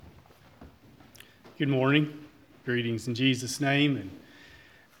Good morning. Greetings in Jesus' name. And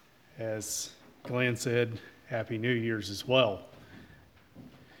as Glenn said, Happy New Year's as well.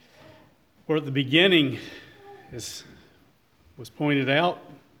 We're at the beginning, as was pointed out,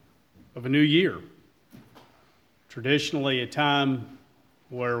 of a new year. Traditionally, a time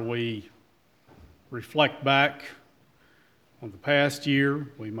where we reflect back on the past year.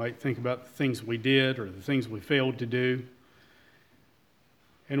 We might think about the things we did or the things we failed to do.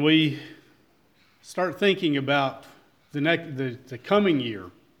 And we start thinking about the coming year.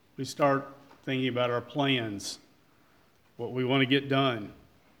 We start thinking about our plans, what we want to get done,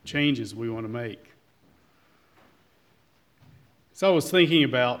 changes we want to make. So I was thinking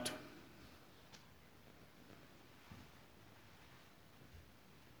about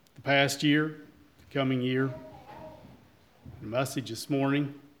the past year, the coming year, the message this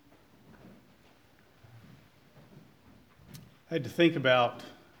morning. I had to think about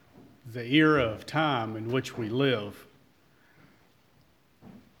the era of time in which we live.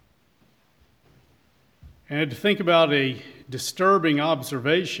 And I had to think about a disturbing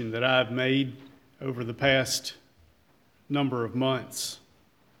observation that I've made over the past number of months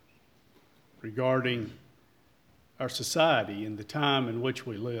regarding our society and the time in which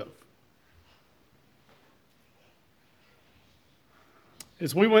we live.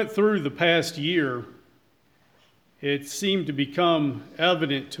 As we went through the past year, it seemed to become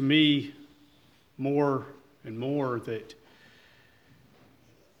evident to me more and more that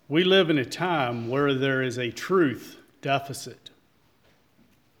we live in a time where there is a truth deficit.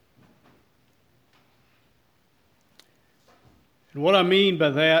 And what I mean by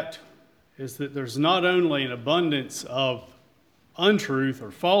that is that there's not only an abundance of untruth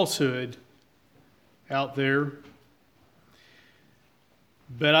or falsehood out there,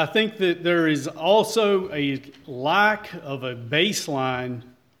 but I think that there is also a lack of a baseline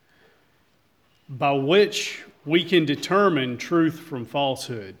by which we can determine truth from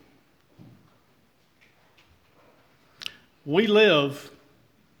falsehood. We live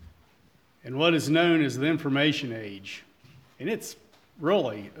in what is known as the information age, and it's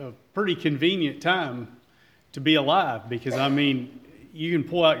really a pretty convenient time to be alive because, you can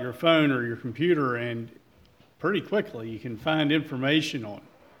pull out your phone or your computer and pretty quickly you can find information on.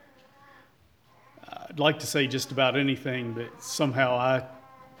 I'd like to say just about anything, but somehow I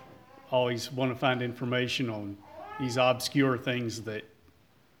always want to find information on these obscure things that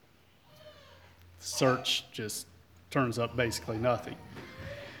search just turns up basically nothing.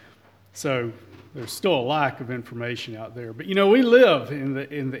 So there's still a lack of information out there. But we live in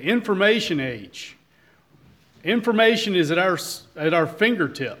the information age. Information is at our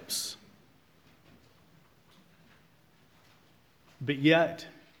fingertips. But yet,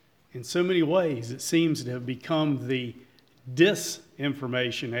 in so many ways, it seems to have become the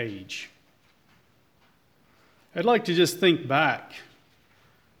disinformation age. I'd like to just think back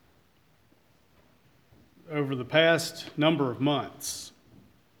over the past number of months.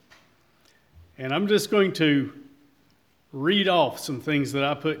 And I'm just going to read off some things that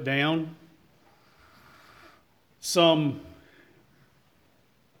I put down, some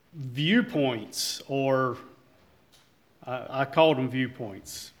viewpoints, or I called them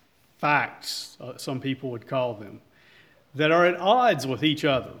viewpoints, facts, some people would call them, that are at odds with each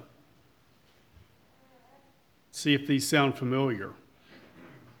other. See if these sound familiar.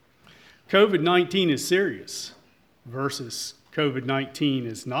 COVID-19 is serious versus COVID-19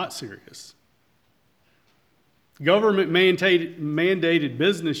 is not serious. Government mandated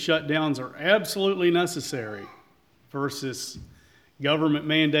business shutdowns are absolutely necessary versus government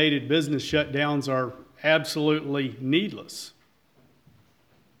mandated business shutdowns are absolutely needless.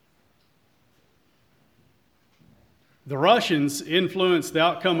 The Russians influenced the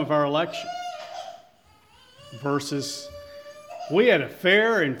outcome of our election versus we had a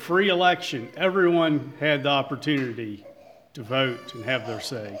fair and free election. Everyone had the opportunity to vote and have their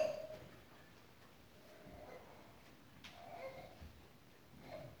say.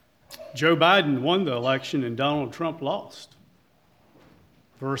 Joe Biden won the election and Donald Trump lost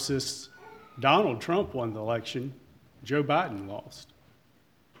versus Donald Trump won the election, Joe Biden lost.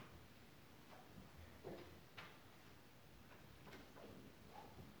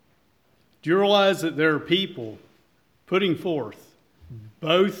 Do you realize that there are people putting forth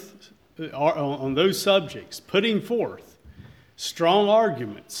both on those subjects, putting forth strong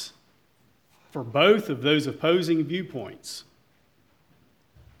arguments for both of those opposing viewpoints?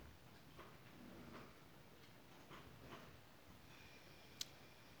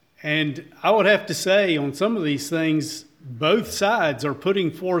 And I would have to say on some of these things, both sides are putting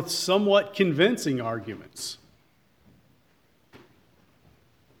forth somewhat convincing arguments.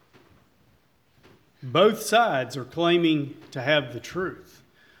 Both sides are claiming to have the truth.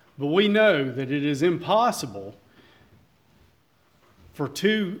 But we know that it is impossible for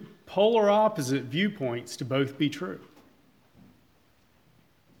two polar opposite viewpoints to both be true.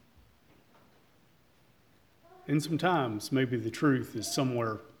 And sometimes maybe the truth is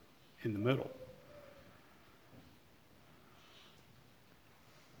somewhere in the middle.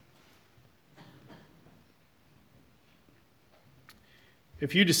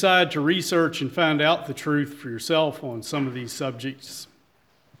 If you decide to research and find out the truth for yourself on some of these subjects,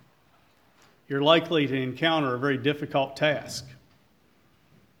 you're likely to encounter a very difficult task.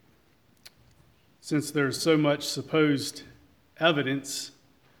 Since there's so much supposed evidence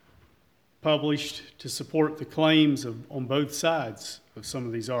published to support the claims on both sides of some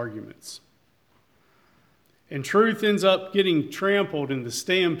of these arguments. And truth ends up getting trampled in the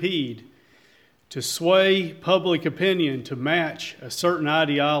stampede to sway public opinion to match a certain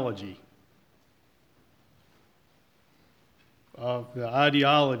ideology, of the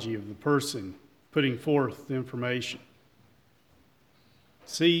ideology of the person putting forth the information.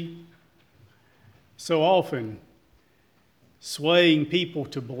 See, so often swaying people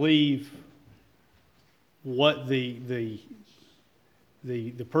to believe what the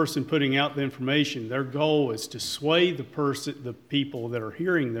person putting out the information, their goal is to sway the people that are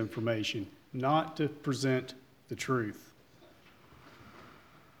hearing the information, not to present the truth.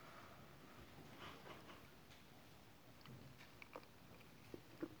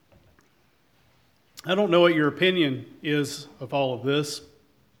 I don't know what your opinion is of all of this.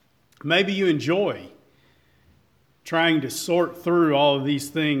 Maybe you enjoy trying to sort through all of these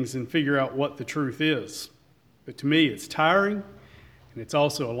things and figure out what the truth is. But to me, it's tiring and it's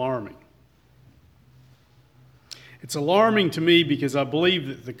also alarming. It's alarming to me because I believe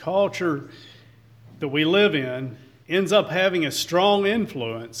that the culture that we live in ends up having a strong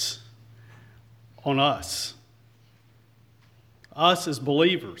influence on us. Us as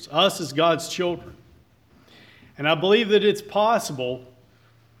believers, us as God's children. And I believe that it's possible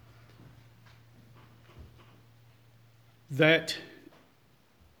that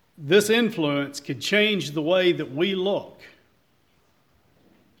this influence could change the way that we look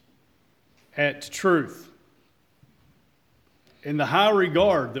at truth and the high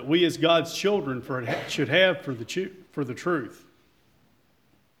regard that we as God's children should have for the truth.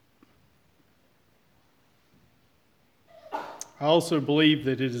 I also believe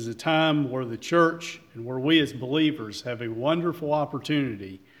that it is a time where the church and where we as believers have a wonderful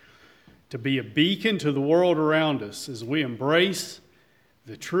opportunity to be a beacon to the world around us as we embrace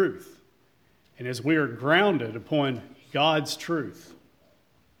the truth and as we are grounded upon God's truth.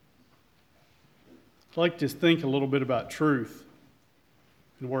 I'd like to think a little bit about truth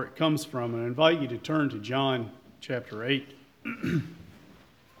and where it comes from, and I invite you to turn to John chapter 8.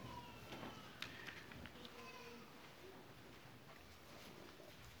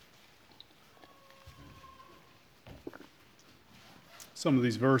 Some of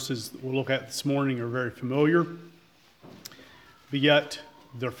these verses that we'll look at this morning are very familiar, but yet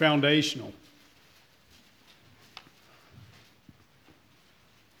they're foundational.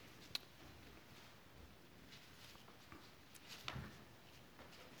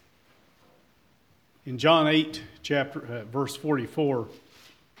 In John 8, verse 44,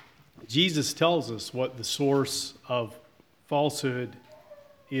 Jesus tells us what the source of falsehood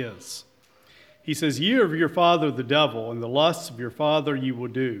is. He says, "You are of your father the devil, and the lusts of your father you will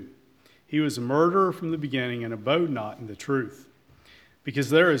do. He was a murderer from the beginning and abode not in the truth, because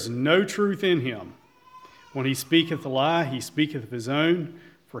there is no truth in him. When he speaketh a lie, he speaketh of his own,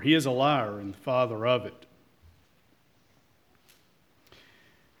 for he is a liar and the father of it."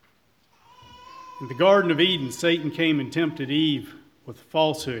 In the Garden of Eden, Satan came and tempted Eve with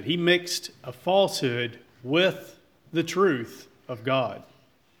falsehood. He mixed a falsehood with the truth of God.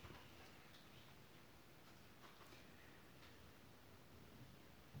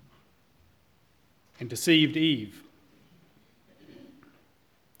 And deceived Eve.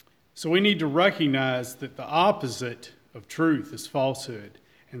 So we need to recognize that the opposite of truth is falsehood.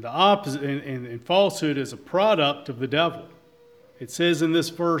 And the opposite and falsehood is a product of the devil. It says in this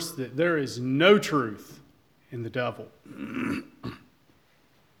verse that there is no truth in the devil.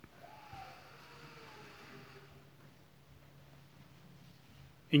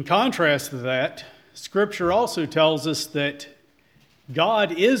 In contrast to that, Scripture also tells us that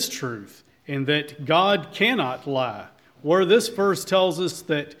God is truth and that God cannot lie. Where this verse tells us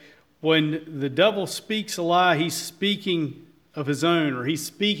that when the devil speaks a lie, he's speaking of his own, or he's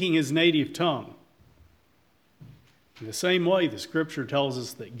speaking his native tongue. In the same way, the Scripture tells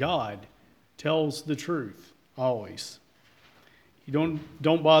us that God tells the truth, always. You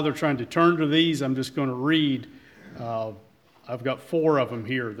don't bother trying to turn to these. I'm just going to read. I've got 4 of them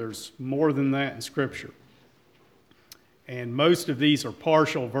here. There's more than that in Scripture. And most of these are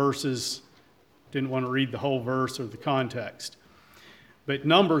partial verses. Didn't want to read the whole verse or the context. But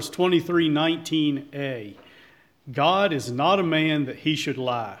Numbers 23:19a. God is not a man that he should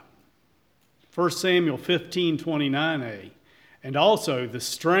lie. 1 Samuel 15:29a. And also, the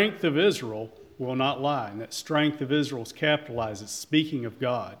strength of Israel will not lie. And that strength of Israel is capitalized. It's speaking of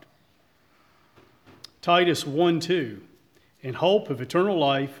God. Titus 1:2. In hope of eternal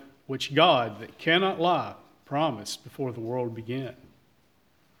life, which God, that cannot lie, promised before the world began.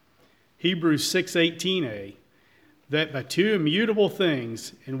 Hebrews 6:18a. That by 2 immutable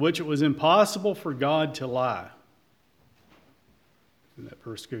things in which it was impossible for God to lie. And that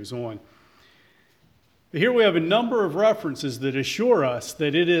verse goes on. But here we have a number of references that assure us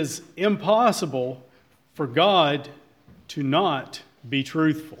that it is impossible for God to not be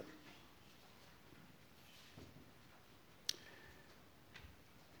truthful.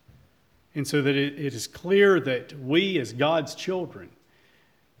 And so that it is clear that we as God's children,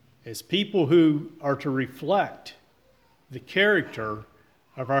 as people who are to reflect the character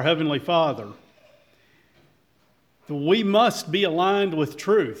of our Heavenly Father, that we must be aligned with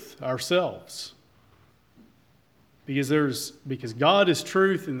truth ourselves. Because God is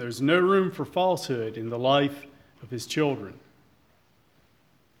truth and there's no room for falsehood in the life of His children.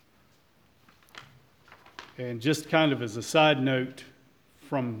 And just kind of as a side note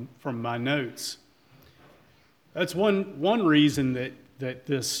from my notes, that's one reason that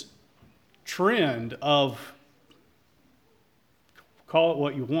this trend of, call it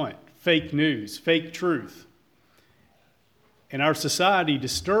what you want, fake news, fake truth, in our society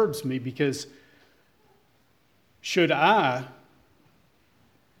disturbs me, because should I,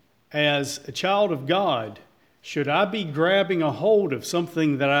 as a child of God, should I be grabbing a hold of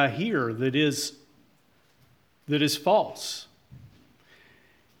something that I hear that is false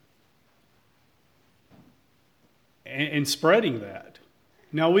and spreading that?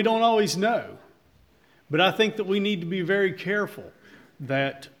 Now, we don't always know, but I think that we need to be very careful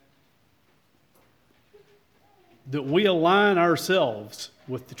that we align ourselves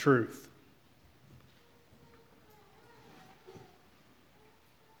with the truth.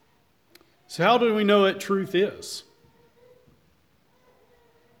 So how do we know what truth is?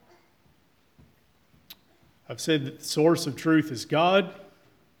 I've said that the source of truth is God.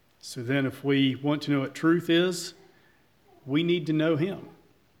 So then if we want to know what truth is, we need to know Him.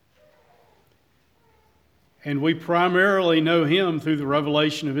 And we primarily know Him through the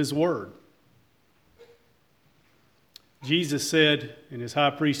revelation of His Word. Jesus said in His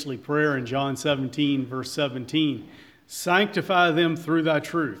high priestly prayer in John 17, verse 17, "Sanctify them through Thy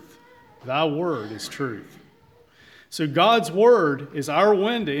truth. Thy word is truth." So God's Word is our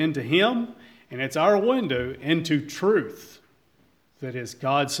window into Him, and it's our window into truth that is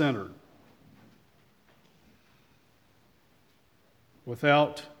God-centered.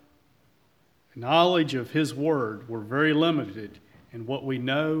 Without knowledge of His Word, we're very limited in what we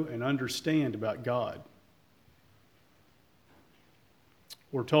know and understand about God.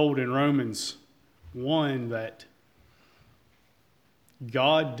 We're told in Romans 1 that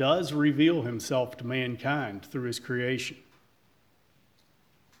God does reveal Himself to mankind through His creation,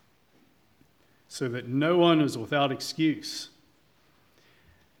 so that no one is without excuse.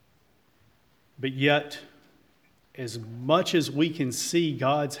 But yet, as much as we can see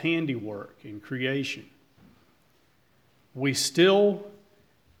God's handiwork in creation, we still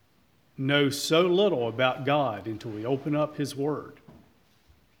know so little about God until we open up His Word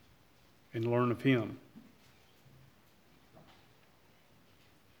and learn of Him.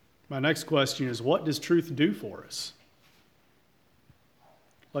 My next question is, what does truth do for us?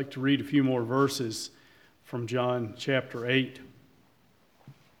 I'd like to read a few more verses from John chapter 8.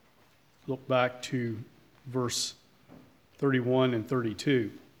 Look back to verse 31 and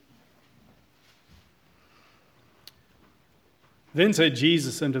 32. Then said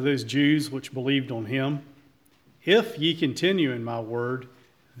Jesus unto those Jews which believed on Him, If ye continue in my word,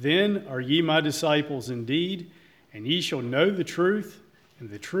 then are ye my disciples indeed, and ye shall know the truth, and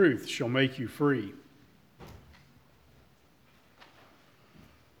the truth shall make you free.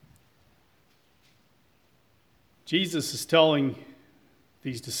 Jesus is telling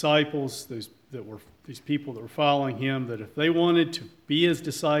these disciples, these people that were following Him, that if they wanted to be His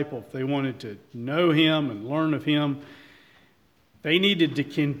disciple, if they wanted to know Him and learn of Him, they needed to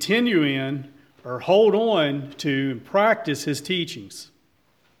continue in or hold on to and practice His teachings.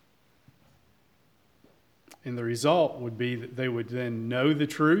 And the result would be that they would then know the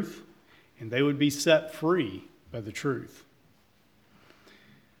truth, and they would be set free by the truth.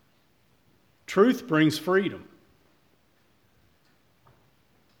 Truth brings freedom,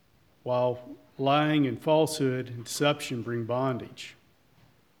 while lying and falsehood and deception bring bondage.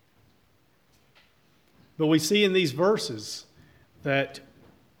 But we see in these verses that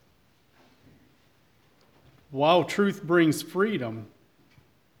while truth brings freedom,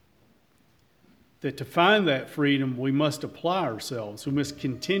 that to find that freedom, we must apply ourselves. We must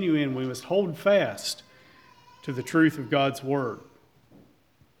continue in, we must hold fast to the truth of God's Word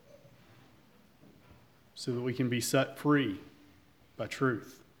so that we can be set free by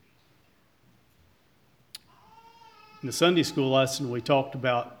truth. In the Sunday school lesson, we talked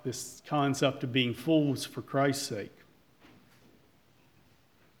about this concept of being fools for Christ's sake.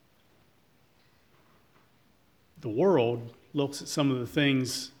 The world looks at some of the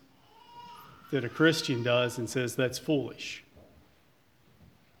things that a Christian does and says that's foolish.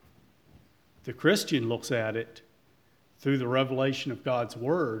 The Christian looks at it through the revelation of God's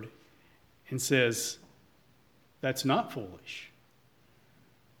Word and says, that's not foolish.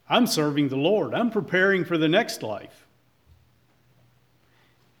 I'm serving the Lord. I'm preparing for the next life.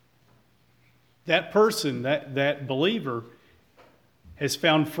 That person, that believer, has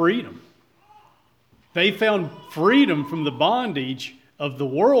found freedom. They found freedom from the bondage of the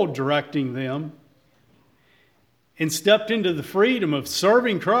world directing them and stepped into the freedom of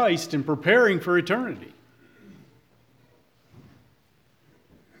serving Christ and preparing for eternity.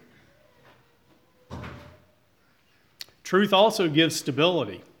 Truth also gives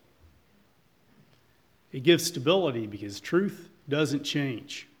stability. It gives stability because truth doesn't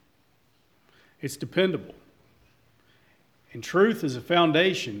change. It's dependable. And truth is a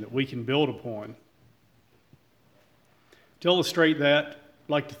foundation that we can build upon. To illustrate that, I'd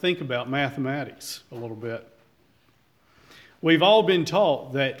like to think about mathematics a little bit. We've all been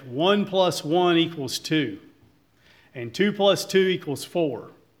taught that 1 plus 1 equals 2, and 2 plus 2 equals 4,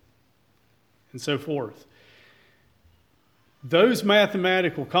 and so forth. Those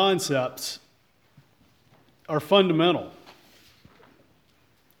mathematical concepts are fundamental.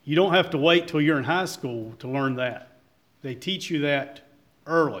 You don't have to wait till you're in high school to learn that. They teach you that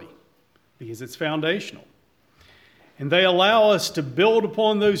early because it's foundational. And they allow us to build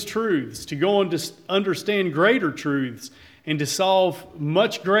upon those truths, to go on to understand greater truths, and to solve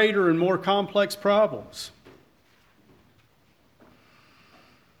much greater and more complex problems.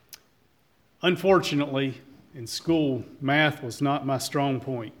 Unfortunately, in school, math was not my strong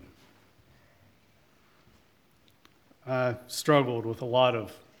point. I struggled with a lot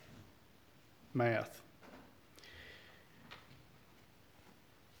of math.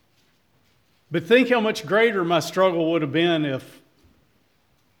 But think how much greater my struggle would have been if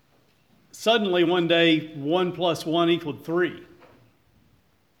suddenly one day 1 plus 1 equaled 3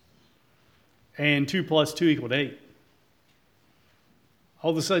 and 2 plus 2 equaled 8.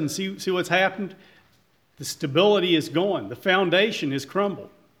 All of a sudden, see what's happened? The stability is gone. The foundation is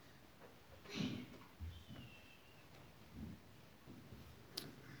crumbled.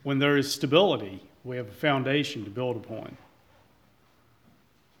 When there is stability, we have a foundation to build upon.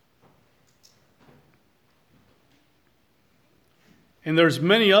 And there's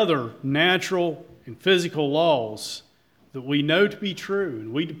many other natural and physical laws that we know to be true,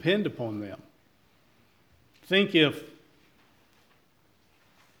 and we depend upon them. Think if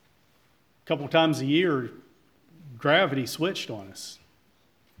a couple times a year gravity switched on us.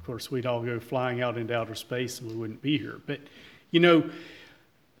 Of course, we'd all go flying out into outer space and we wouldn't be here. But,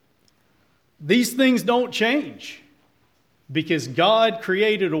 these things don't change because God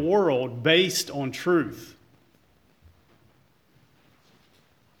created a world based on truth.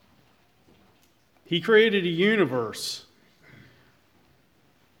 He created a universe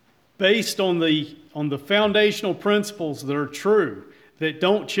based on the foundational principles that are true, that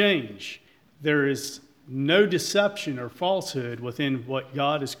don't change. There is no deception or falsehood within what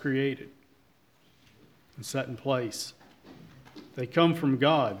God has created and set in place. They come from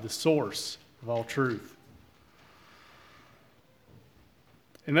God, the source of all truth.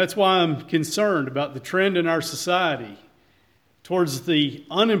 And that's why I'm concerned about the trend in our society towards the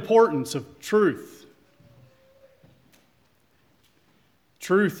unimportance of truth.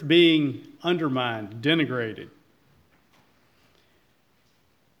 Truth being undermined, denigrated.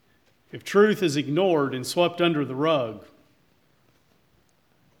 If truth is ignored and swept under the rug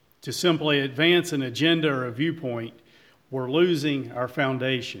to simply advance an agenda or a viewpoint, we're losing our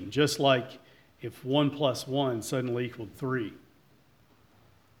foundation, just like if 1 plus 1 suddenly equaled 3.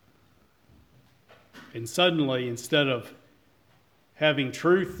 And suddenly, instead of having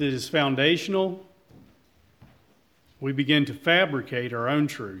truth that is foundational, we begin to fabricate our own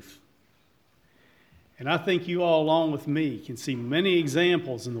truth. And I think you all, along with me, can see many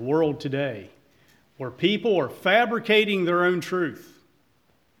examples in the world today where people are fabricating their own truth.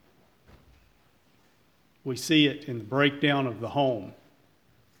 We see it in the breakdown of the home.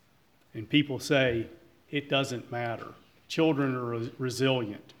 And people say, it doesn't matter. Children are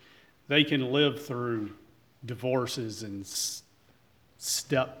resilient. They can live through divorces and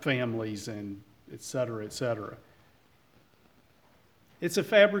step families and et cetera, et cetera. It's a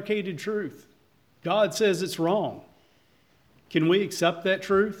fabricated truth. God says it's wrong. Can we accept that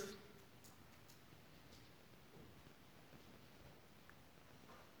truth?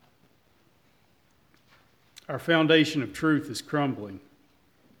 Our foundation of truth is crumbling,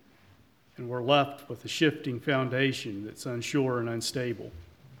 and we're left with a shifting foundation that's unsure and unstable.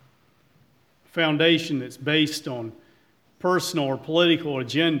 A foundation that's based on personal or political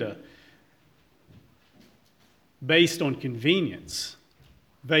agenda, based on convenience,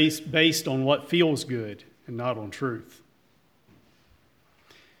 based on what feels good and not on truth.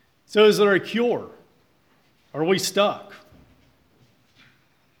 So is there a cure? Are we stuck?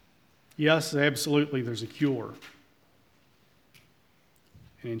 Yes, absolutely, there's a cure.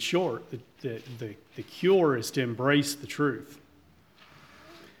 And in short, the cure is to embrace the truth.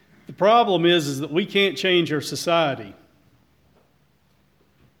 The problem is that we can't change our society.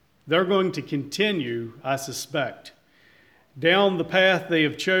 They're going to continue, I suspect, down the path they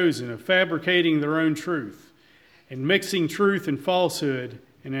have chosen of fabricating their own truth and mixing truth and falsehood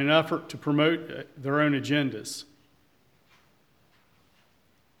in an effort to promote their own agendas.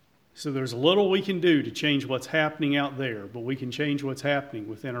 So there's little we can do to change what's happening out there, but we can change what's happening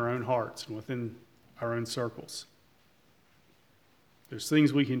within our own hearts and within our own circles. There's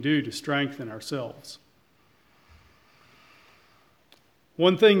things we can do to strengthen ourselves.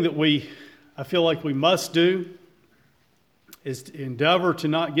 One thing that I feel like we must do is to endeavor to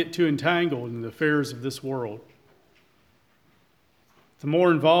not get too entangled in the affairs of this world. The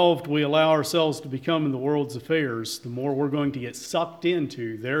more involved we allow ourselves to become in the world's affairs, the more we're going to get sucked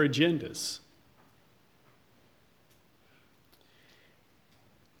into their agendas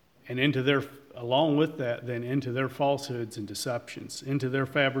and along with that, then into their falsehoods and deceptions, into their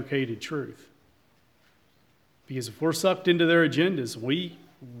fabricated truth. Because if we're sucked into their agendas, we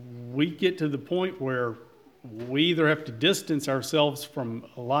get to the point where we either have to distance ourselves from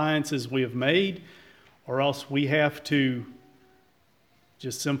alliances we have made, or else we have to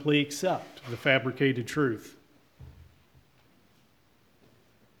just simply accept the fabricated truth.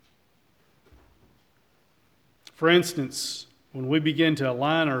 For instance, when we begin to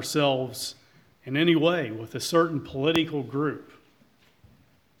align ourselves in any way with a certain political group,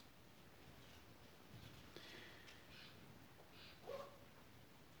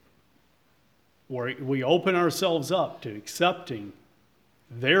 where we open ourselves up to accepting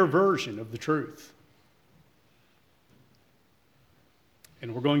their version of the truth.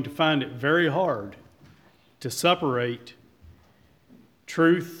 And we're going to find it very hard to separate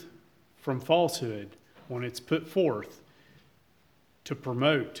truth from falsehood when it's put forth to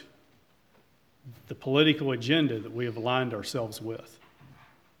promote the political agenda that we have aligned ourselves with.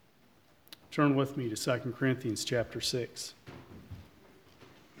 Turn with me to 2 Corinthians chapter 6.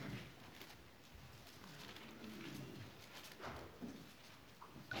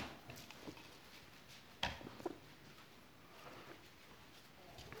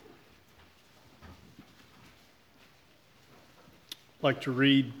 I'd like to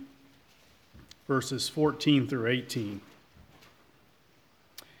read verses 14 through 18.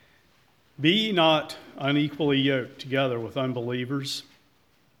 Be ye not unequally yoked together with unbelievers.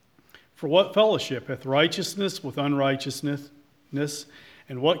 For what fellowship hath righteousness with unrighteousness?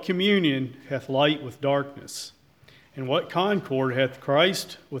 And what communion hath light with darkness? And what concord hath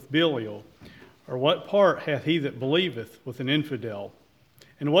Christ with Belial? Or what part hath he that believeth with an infidel?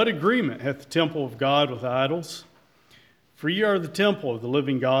 And what agreement hath the temple of God with idols? For ye are the temple of the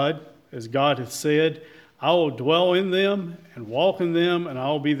living God, as God hath said, I will dwell in them and walk in them, and I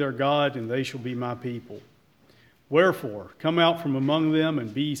will be their God, and they shall be my people. Wherefore, come out from among them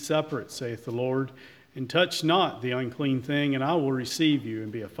and be ye separate, saith the Lord, and touch not the unclean thing, and I will receive you,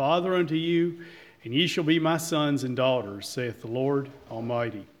 and be a father unto you, and ye shall be my sons and daughters, saith the Lord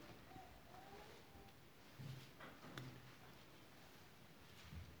Almighty.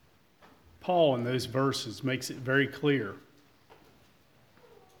 Paul, in those verses, makes it very clear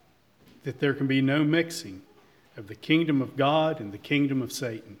that there can be no mixing of the kingdom of God and the kingdom of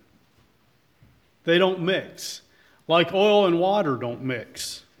Satan. They don't mix. Like oil and water don't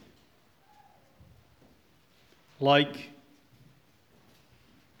mix. Like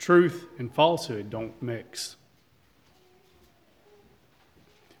truth and falsehood don't mix.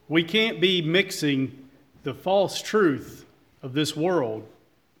 We can't be mixing the false truth of this world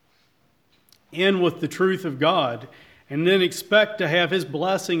in with the truth of God, and then expect to have His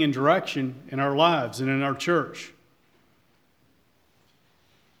blessing and direction in our lives and in our church.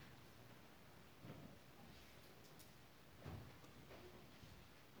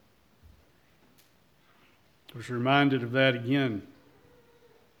 I was reminded of that again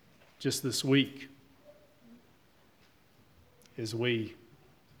just this week as we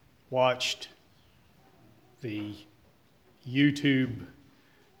watched the YouTube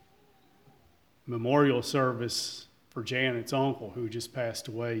memorial service for Janet's uncle who just passed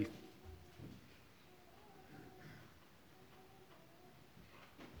away.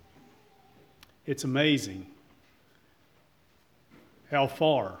 It's amazing how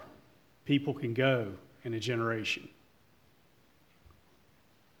far people can go in a generation.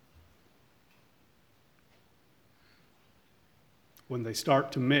 When they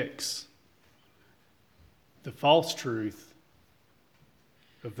start to mix the false truth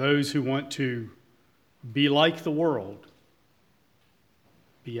of those who want to be like the world,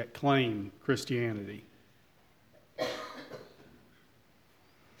 but yet claim Christianity.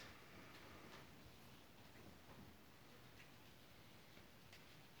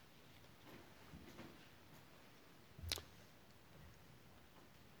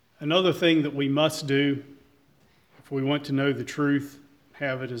 Another thing that we must do if we want to know the truth,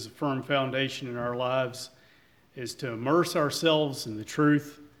 have it as a firm foundation in our lives, is to immerse ourselves in the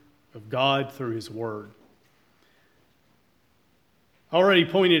truth of God through His Word. I already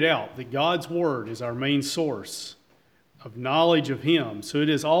pointed out that God's Word is our main source of knowledge of Him, so it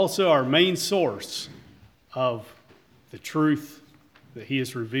is also our main source of the truth that He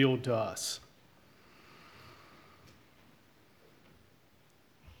has revealed to us.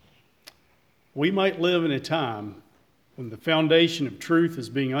 We might live in a time when the foundation of truth is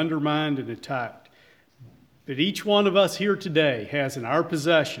being undermined and attacked, but each one of us here today has in our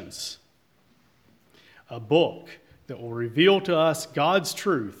possessions a book that will reveal to us God's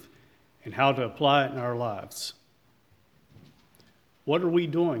truth and how to apply it in our lives. What are we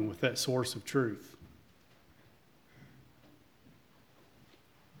doing with that source of truth?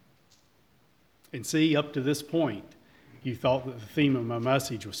 And see, up to this point, you thought that the theme of my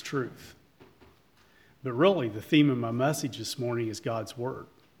message was truth. But really, the theme of my message this morning is God's Word.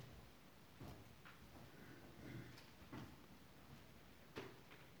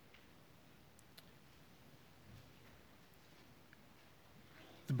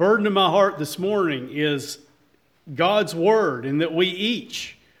 The burden of my heart this morning is God's Word, and that we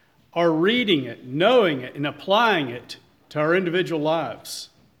each are reading it, knowing it, and applying it to our individual lives.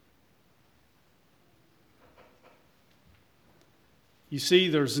 You see,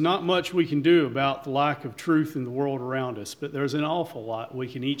 there's not much we can do about the lack of truth in the world around us, but there's an awful lot we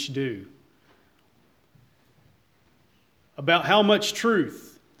can each do about how much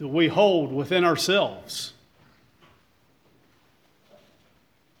truth that we hold within ourselves.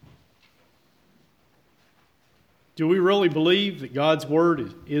 Do we really believe that God's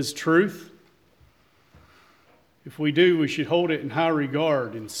Word is truth? If we do, we should hold it in high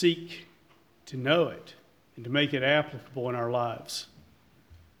regard and seek to know it and to make it applicable in our lives.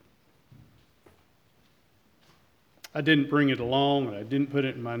 I didn't bring it along, and I didn't put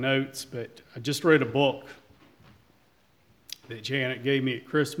it in my notes, but I just read a book that Janet gave me at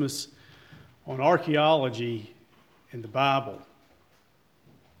Christmas on archaeology in the Bible,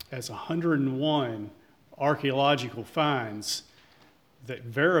 as 101 archaeological finds that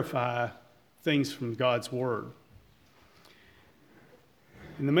verify things from God's Word.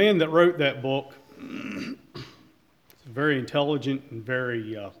 And the man that wrote that book is a very intelligent and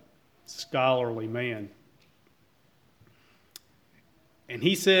very scholarly man. And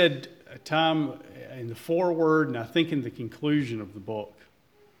he said a time in the foreword, and I think in the conclusion of the book,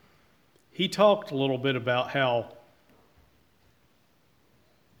 he talked a little bit about how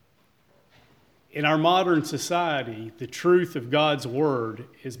in our modern society, the truth of God's Word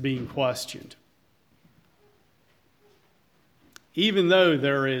is being questioned. Even though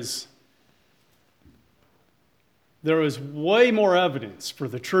there is way more evidence for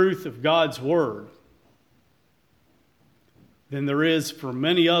the truth of God's Word than there is for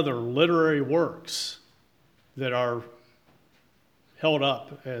many other literary works that are held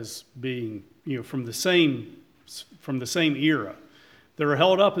up as being, from the same era, that are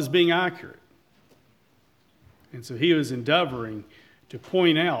held up as being accurate. And so he was endeavoring to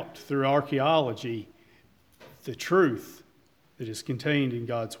point out through archaeology the truth that is contained in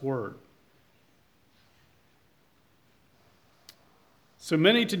God's Word. So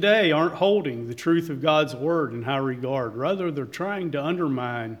many today aren't holding the truth of God's Word in high regard. Rather, they're trying to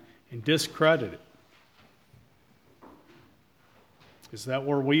undermine and discredit it. Is that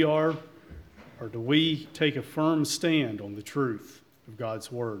where we are or do we take a firm stand on the truth of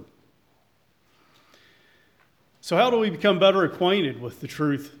God's Word? So how do we become better acquainted with the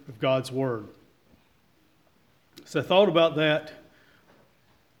truth of God's Word? So I thought about that.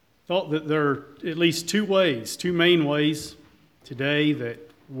 Thought that there are at least two main ways today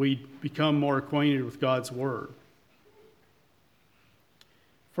that we become more acquainted with God's Word.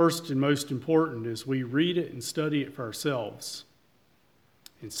 First and most important is we read it and study it for ourselves.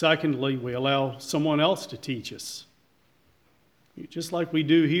 And secondly, we allow someone else to teach us, just like we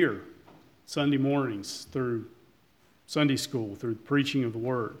do here Sunday mornings through Sunday school, through the preaching of the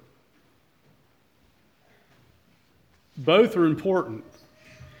Word. Both are important,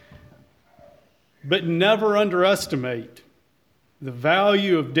 but never underestimate the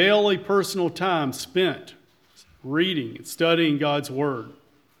value of daily personal time spent reading and studying God's Word.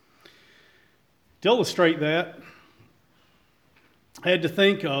 To illustrate that, I had to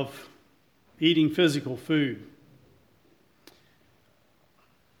think of eating physical food.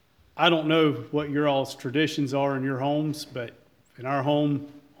 I don't know what your all's traditions are in your homes, but in our home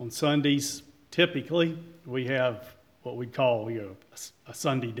on Sundays, typically we have what we call a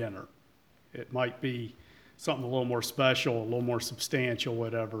Sunday dinner. It might be something a little more special, a little more substantial,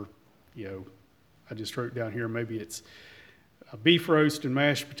 whatever. I just wrote down here, maybe it's a beef roast and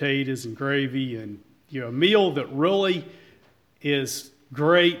mashed potatoes and gravy, and a meal that really is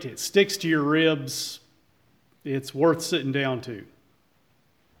great. It sticks to your ribs. It's worth sitting down to.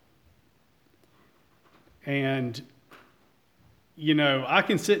 And, I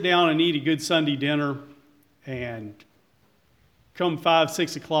can sit down and eat a good Sunday dinner, and come 5,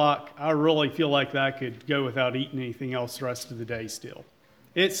 6 o'clock, I really feel like I could go without eating anything else the rest of the day still.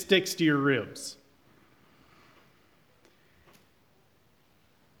 It sticks to your ribs.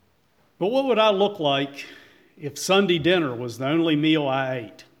 But what would I look like if Sunday dinner was the only meal I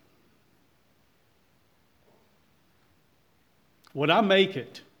ate? Would I make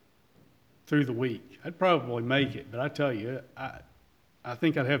it through the week? I'd probably make it, but I tell you, I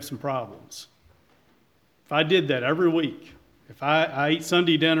think I'd have some problems. If I did that every week, if I ate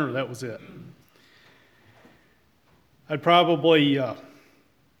Sunday dinner, that was it. I'd probably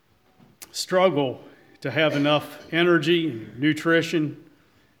struggle to have enough energy and nutrition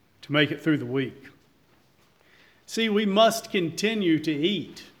to make it through the week. See, we must continue to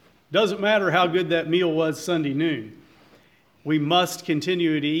eat. Doesn't matter how good that meal was Sunday noon. We must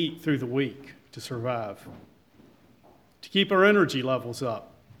continue to eat through the week to survive, to keep our energy levels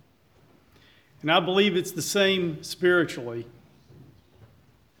up. And I believe it's the same spiritually.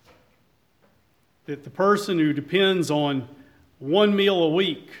 That the person who depends on one meal a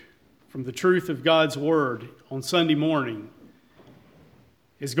week from the truth of God's Word on Sunday morning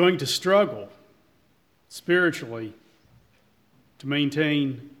is going to struggle spiritually to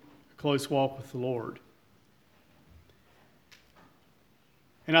maintain a close walk with the Lord.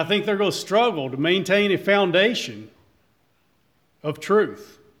 And I think they're going to struggle to maintain a foundation of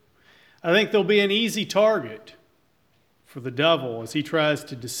truth. I think they'll be an easy target for the devil as he tries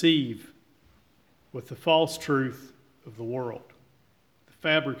to deceive with the false truth of the world, the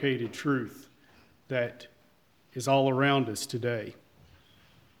fabricated truth that is all around us today.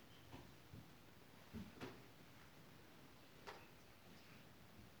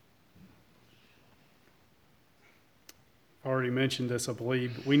 I already mentioned this, I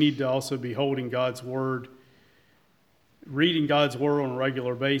believe. We need to also be holding God's Word, reading God's Word on a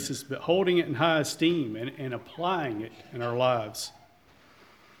regular basis, but holding it in high esteem and applying it in our lives.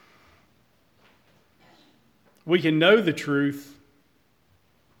 We can know the truth,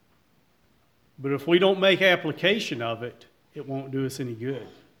 but if we don't make application of it, it won't do us any good.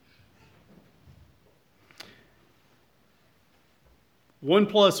 1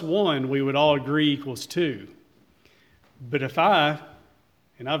 + 1, we would all agree, equals 2. But if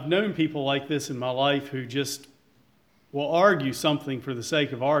and I've known people like this in my life who just will argue something for the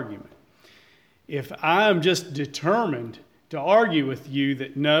sake of argument. If I'm just determined to argue with you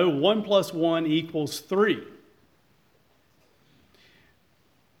that no, 1 + 1 equals 3,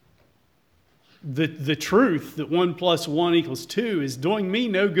 the truth that 1 + 1 equals 2 is doing me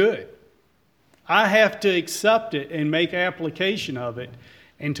no good. I have to accept it and make application of it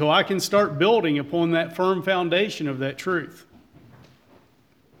until I can start building upon that firm foundation of that truth.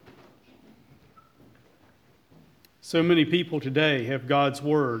 So many people today have God's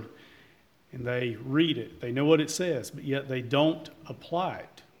Word and they read it. They know what it says, but yet they don't apply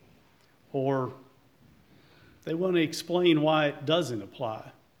it. Or they want to explain why it doesn't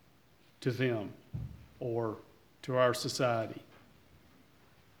apply to them or to our society.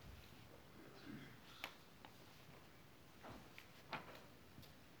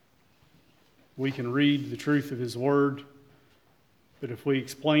 We can read the truth of His Word, but if we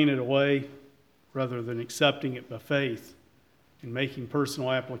explain it away rather than accepting it by faith and making personal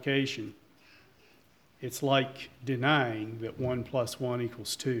application, it's like denying that 1 + 1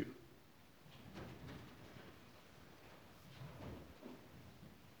 = 2.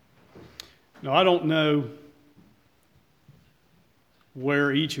 Now, I don't know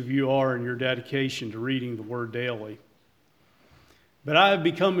where each of you are in your dedication to reading the Word daily, but I have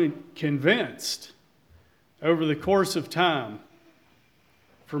become convinced over the course of time,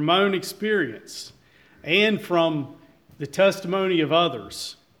 from my own experience and from the testimony of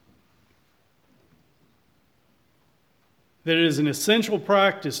others, that it is an essential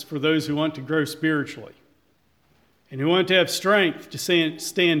practice for those who want to grow spiritually and who want to have strength to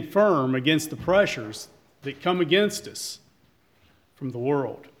stand firm against the pressures that come against us from the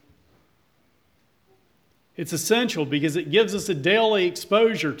world. It's essential because it gives us a daily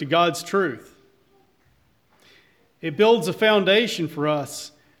exposure to God's truth. It builds a foundation for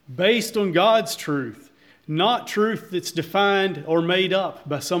us based on God's truth, not truth that's defined or made up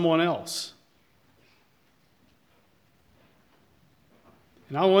by someone else.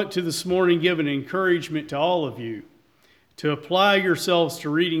 And I want to this morning give an encouragement to all of you to apply yourselves to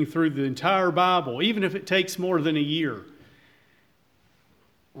reading through the entire Bible, even if it takes more than a year.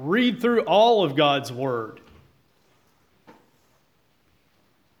 Read through all of God's Word.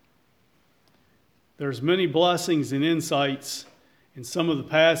 There's many blessings and insights in some of the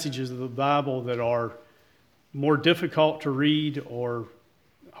passages of the Bible that are more difficult to read or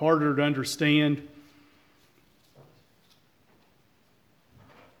harder to understand.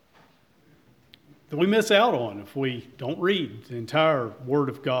 That we miss out on if we don't read the entire Word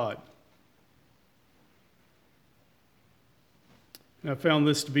of God. And I've found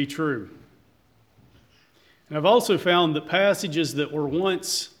this to be true. And I've also found that passages that were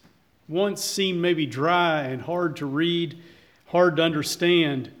once seemed maybe dry and hard to read, hard to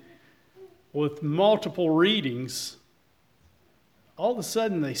understand, with multiple readings, all of a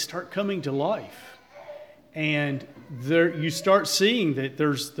sudden they start coming to life. And there, you start seeing that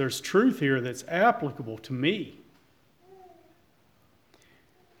there's truth here that's applicable to me.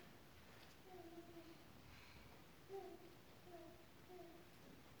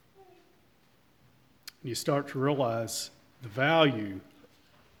 You start to realize the value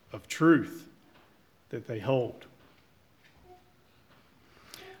of truth that they hold.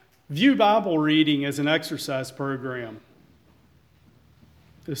 View Bible reading as an exercise program.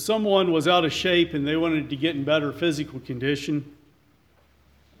 If someone was out of shape and they wanted to get in better physical condition,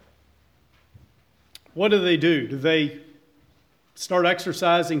 what do? Do they start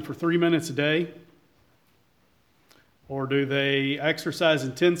exercising for 3 minutes a day? Or do they exercise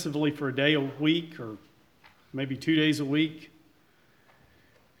intensively for a day a week or maybe 2 days a week?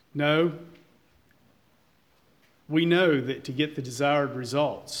 No. We know that to get the desired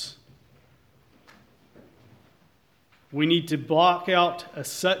results, we need to block out a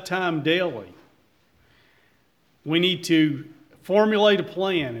set time daily. We need to formulate a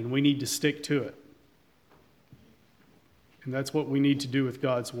plan and we need to stick to it. And that's what we need to do with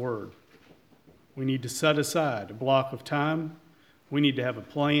God's Word. We need to set aside a block of time. We need to have a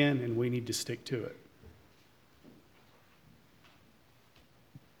plan and we need to stick to it.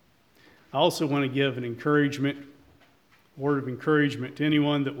 I also want to give an word of encouragement to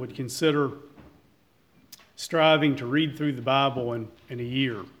anyone that would consider striving to read through the Bible in a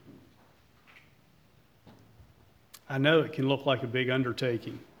year. I know it can look like a big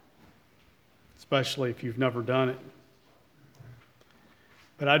undertaking, especially if you've never done it.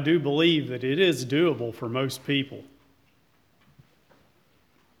 But I do believe that it is doable for most people.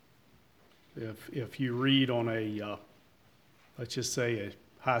 If you read on a, let's just say a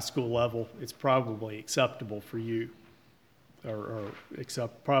high school level, it's probably acceptable for you, or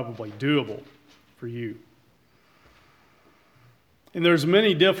probably doable for you. And there's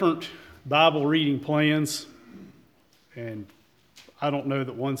many different Bible reading plans, and I don't know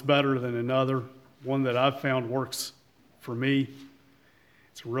that one's better than another. One that I've found works for me,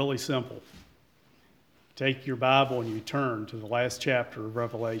 it's really simple. Take your Bible and you turn to the last chapter of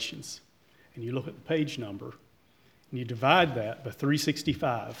Revelations, and you look at the page number, and you divide that by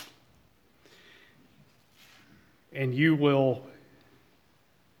 365, and you will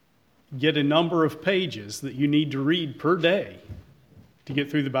get a number of pages that you need to read per day to get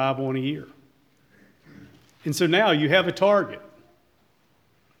through the Bible in a year. And so now you have a target.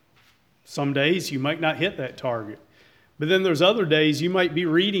 Some days you might not hit that target. But then there's other days you might be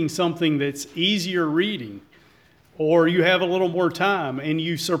reading something that's easier reading, or you have a little more time and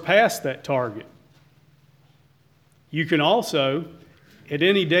you surpass that target. You can also, at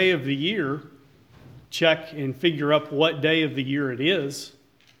any day of the year, check and figure up what day of the year it is,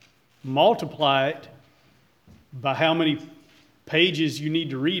 multiply it by how many pages you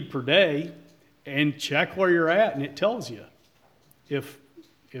need to read per day, and check where you're at, and it tells you if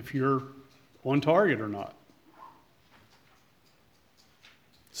you're on target or not.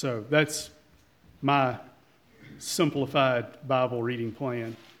 So that's my simplified Bible reading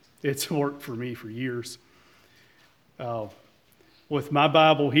plan. It's worked for me for years. With my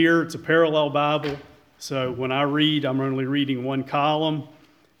Bible here, it's a parallel Bible. So when I read, I'm only reading one column.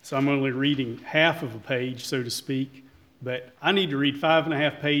 So I'm only reading half of a page, so to speak. But I need to read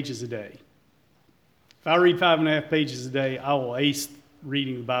 5.5 pages a day. If I read 5.5 pages a day, I will ace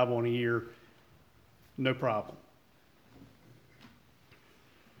reading the Bible in a year, no problem.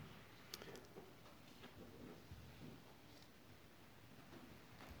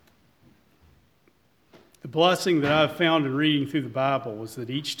 The blessing that I've found in reading through the Bible is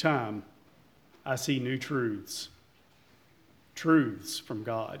that each time I see new truths from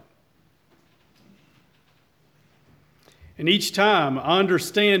God. And each time I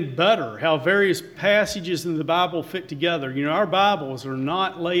understand better how various passages in the Bible fit together. You know, our Bibles are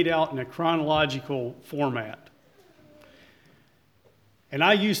not laid out in a chronological format. And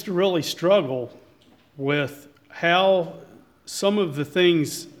I used to really struggle with how some of the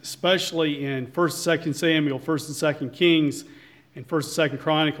things, especially in 1st and 2nd Samuel, 1st and 2nd Kings, and 1st and 2nd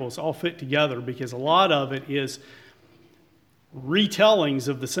Chronicles, all fit together, because a lot of it is retellings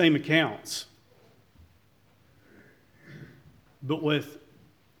of the same accounts. But with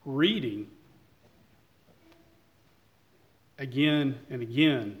reading again and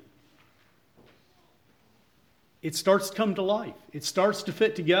again, it starts to come to life. It starts to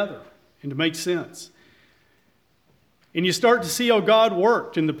fit together and to make sense. And you start to see how God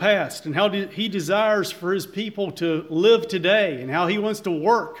worked in the past and how He desires for His people to live today and how He wants to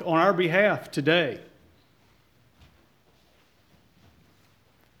work on our behalf today.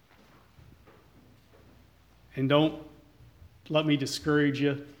 And don't let me discourage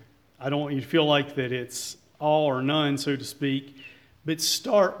you. I don't want you to feel like that it's all or none, so to speak, but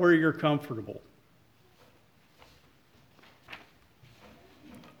start where you're comfortable.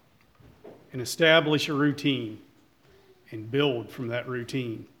 And establish a routine and build from that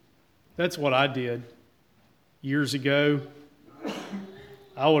routine. That's what I did years ago.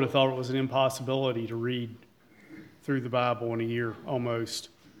 I would have thought it was an impossibility to read through the Bible in a year, almost.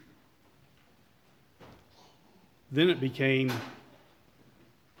 Then it became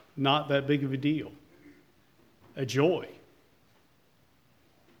not that big of a deal, a joy.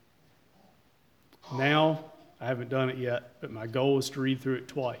 Now, I haven't done it yet, but my goal is to read through it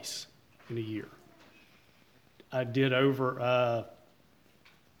twice in a year. I did over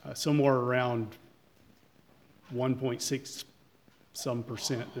somewhere around 1.6 some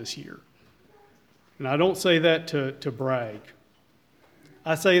percent this year. And I don't say that to brag.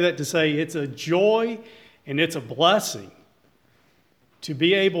 I say that to say it's a joy and it's a blessing to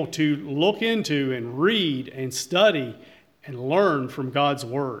be able to look into and read and study and learn from God's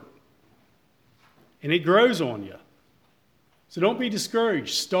Word. And it grows on you. So don't be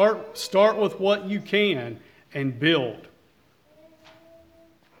discouraged. Start with what you can and build.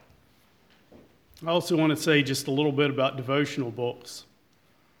 I also want to say just a little bit about devotional books.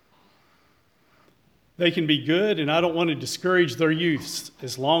 They can be good, and I don't want to discourage their use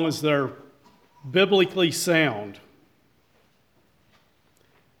as long as they're biblically sound.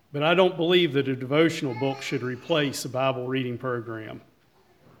 But I don't believe that a devotional book should replace a Bible reading program.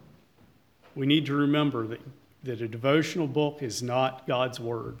 We need to remember that a devotional book is not God's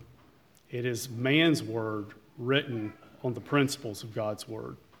Word. It is man's Word written on the principles of God's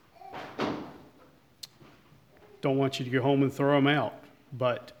Word. Don't want you to go home and throw them out,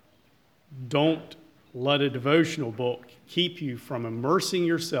 but don't let a devotional book keep you from immersing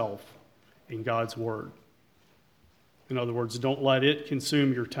yourself in God's Word. In other words, don't let it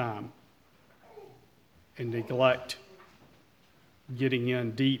consume your time and neglect getting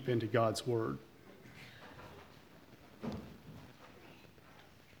in deep into God's Word.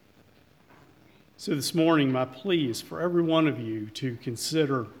 So this morning, my plea is for every one of you to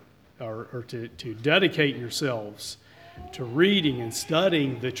consider or to dedicate yourselves to reading and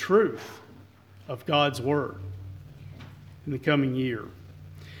studying the truth of God's Word in the coming year.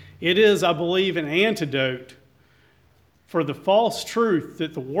 It is, I believe, an antidote for the false truth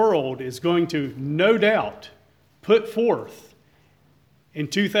that the world is going to, no doubt, put forth in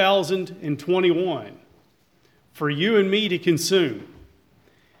 2021 for you and me to consume.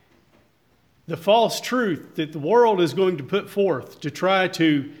 The false truth that the world is going to put forth to try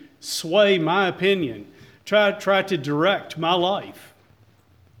to sway my opinion, try to direct my life.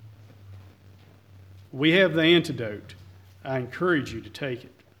 We have the antidote. I encourage you to take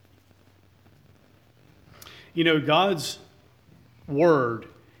it. You know, God's Word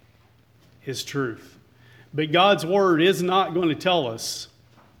is truth. But God's Word is not going to tell us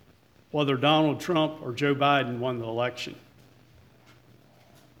whether Donald Trump or Joe Biden won the election.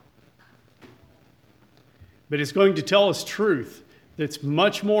 But it's going to tell us truth that's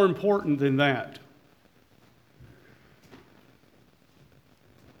much more important than that.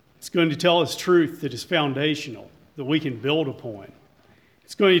 It's going to tell us truth that is foundational, that we can build upon.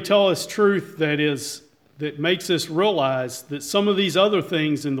 It's going to tell us truth that makes us realize that some of these other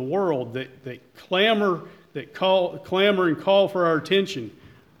things in the world that clamor and call for our attention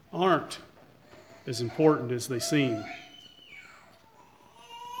aren't as important as they seem.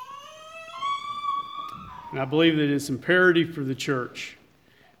 And I believe that it's imperative for the church,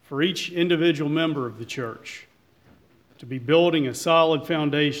 for each individual member of the church, to be building a solid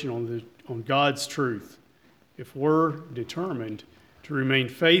foundation on God's truth if we're determined to remain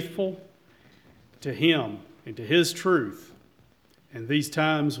faithful to Him and to His truth in these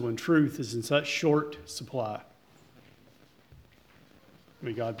times when truth is in such short supply.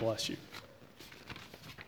 May God bless you.